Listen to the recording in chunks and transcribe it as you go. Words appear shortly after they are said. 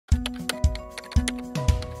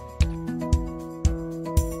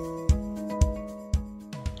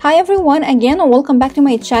Hi everyone, again and welcome back to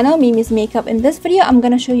my channel, Mimi's Makeup. In this video, I'm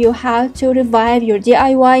gonna show you how to revive your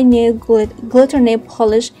DIY nail glitter nail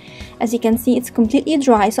polish. As you can see, it's completely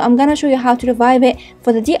dry, so I'm gonna show you how to revive it.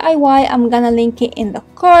 For the DIY, I'm gonna link it in the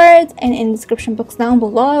card and in the description box down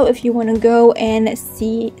below if you want to go and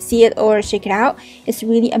see it or check it out. It's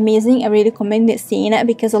really amazing. I really recommend seeing it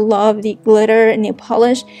because I love the glitter nail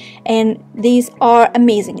polish and these are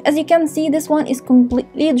amazing. As you can see, this one is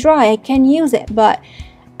completely dry. I can use it, but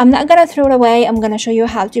I'm not gonna throw it away. I'm gonna show you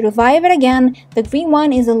how to revive it again. The green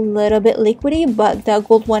one is a little bit liquidy, but the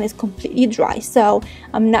gold one is completely dry, so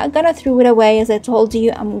I'm not gonna throw it away. As I told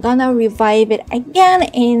you, I'm gonna revive it again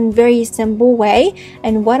in very simple way.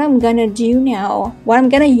 And what I'm gonna do now, what I'm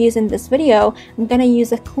gonna use in this video, I'm gonna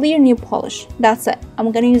use a clear nail polish. That's it.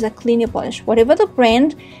 I'm gonna use a clear nail polish, whatever the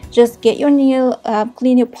brand. Just get your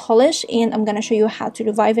clear nail polish, and I'm gonna show you how to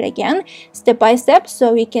revive it again step by step,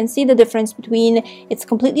 so you can see the difference between it's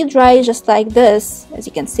completely dry, just like this, as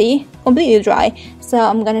you can see, completely dry. So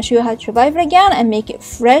I'm gonna show you how to revive it again and make it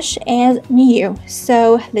fresh and new.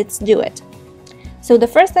 So let's do it. So the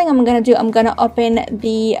first thing I'm gonna do, I'm gonna open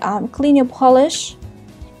the clear nail polish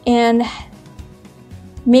and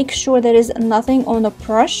make sure there is nothing on the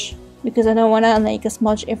brush because I don't want to like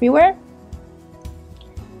smudge everywhere.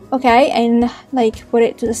 Okay, and like put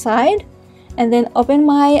it to the side and then open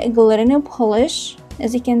my glitter nail polish.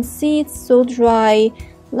 As you can see, it's so dry,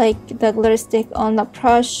 like the glitter stick on the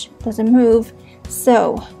brush doesn't move.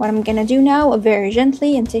 So what I'm gonna do now, very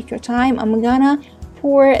gently and take your time, I'm gonna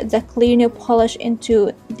pour the clear nail polish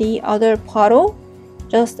into the other bottle,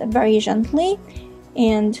 just very gently.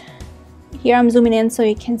 And here I'm zooming in so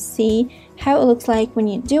you can see how it looks like when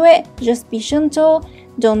you do it. Just be gentle,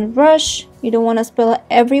 don't rush. You don't want to spill it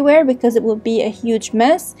everywhere because it will be a huge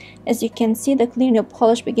mess. As you can see, the clear nail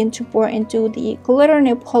polish begin to pour into the glitter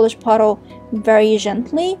nail polish bottle very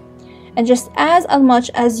gently, and just add as much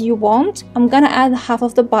as you want. I'm gonna add half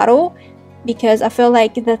of the bottle because I feel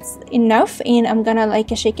like that's enough, and I'm gonna like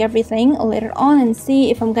shake everything later on and see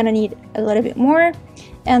if I'm gonna need a little bit more.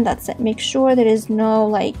 And that's it. Make sure there is no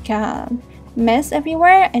like mess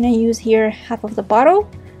everywhere, and I use here half of the bottle.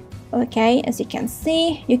 Okay, as you can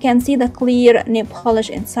see the clear nail polish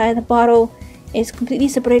inside the bottle is completely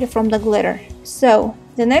separated from the glitter. So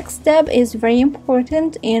the next step is very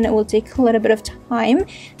important and it will take a little bit of time,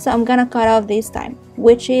 so I'm gonna cut off this time,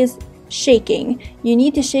 which is shaking. You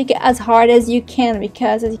need to shake it as hard as you can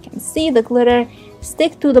because as you can see, the glitter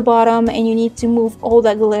stick to the bottom and you need to move all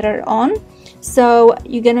the glitter on. So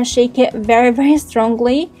you're gonna shake it very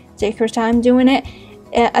strongly. Take your time doing it.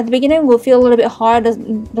 At the beginning, it will feel a little bit hard,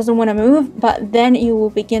 doesn't want to move, but then you will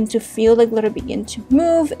begin to feel the glitter begin to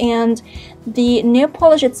move, and the nail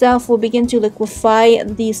polish itself will begin to liquefy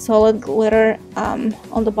the solid glitter on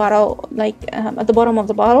the bottle, like at the bottom of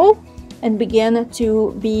the bottle, and begin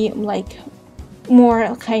to be like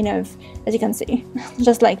more kind of, as you can see,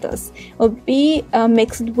 just like this. It will be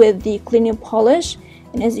mixed with the clear nail polish,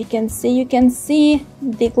 and as you can see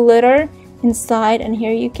the glitter inside, and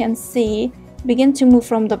here you can see begin to move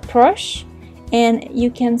from the brush, and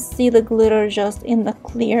you can see the glitter just in the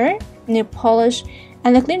clear nail polish,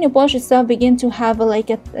 and the clear nail polish itself begin to have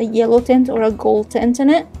like a yellow tint or a gold tint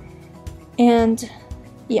in it. And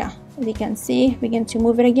yeah, as you can see, begin to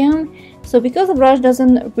move it again. So because the brush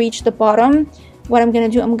doesn't reach the bottom, what I'm gonna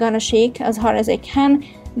do, I'm gonna shake as hard as I can.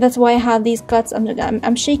 That's why I have these cuts.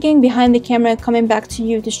 I'm shaking behind the camera, coming back to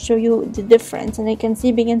you to show you the difference, and you can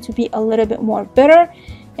see begin to be a little bit more bitter,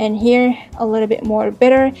 and here a little bit more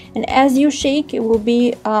bitter. And as you shake, it will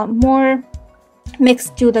be more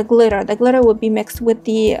mixed to the glitter. The glitter will be mixed with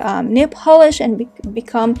the nail polish and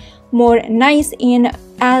become more nice and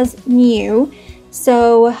as new.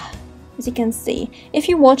 So as you can see, if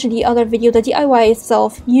you watch the other video, the DIY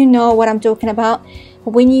itself, you know what I'm talking about.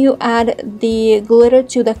 When you add the glitter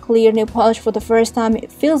to the clear nail polish for the first time,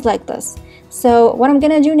 it feels like this. So what I'm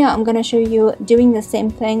gonna do now, I'm gonna show you doing the same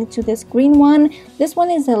thing to this green one. This one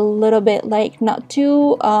is a little bit like not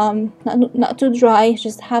too dry,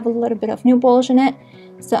 just have a little bit of nail polish in it.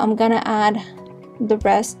 So I'm gonna add the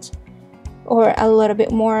rest or a little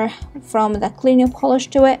bit more from the clear nail polish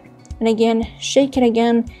to it, and again shake it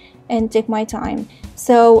again and take my time.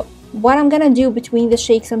 So what I'm gonna do between the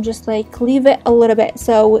shakes, I'm just like leave it a little bit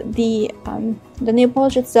so the nail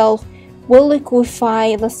polish itself will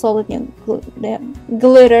liquefy the solid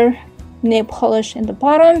glitter nail polish in the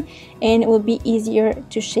bottom, and it will be easier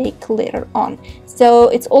to shake later on. So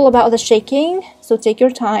it's all about the shaking, so take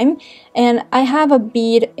your time. And I have a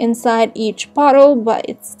bead inside each bottle, but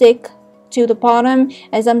it stick to the bottom.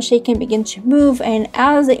 As I'm shaking, begin to move, and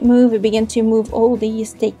as it move, it begin to move all the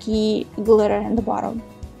sticky glitter in the bottom.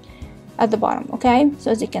 at the bottom. Okay,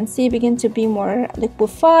 so as you can see, begin to be more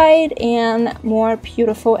liquefied and more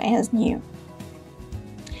beautiful as new.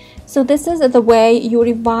 So this is the way you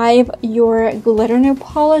revive your glitter nail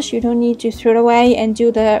polish. You don't need to throw it away and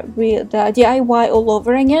do the DIY all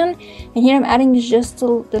over again. And here I'm adding just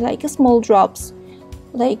like small drops,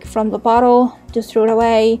 like from the bottle, to throw it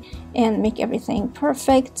away and make everything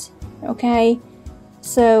perfect. Okay,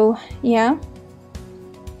 so yeah,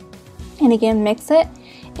 and again mix it.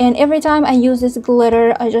 And every time I use this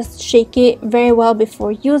glitter, I just shake it very well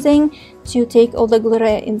before using to take all the glitter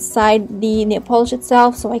inside the nail polish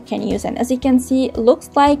itself so I can use it. As you can see, it looks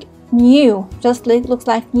like new, just like looks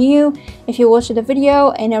like new. If you watch the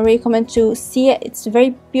video, and I recommend to see it, it's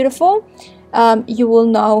very beautiful. You will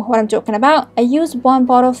know what I'm talking about. I used one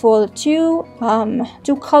bottle for two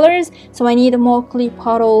colors, so I need more clay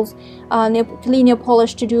bottles, clay nail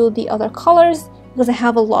polish to do the other colors, because I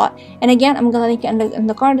have a lot. And again, I'm gonna link it in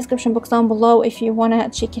the card description box down below if you wanna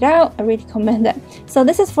check it out. I really recommend it. So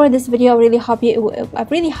this is for this video. I really hope it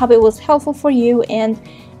was helpful for you, and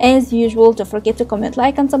as usual, don't forget to comment,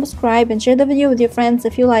 like, and subscribe, and share the video with your friends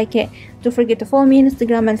if you like it. Don't forget to follow me on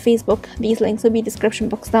Instagram and Facebook. These links will be in the description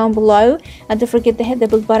box down below. And don't forget to hit the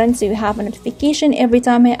bell button so you have a notification every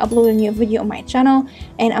time I upload a new video on my channel.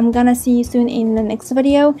 And I'm gonna see you soon in the next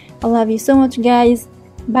video. I love you so much, guys.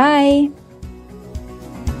 Bye.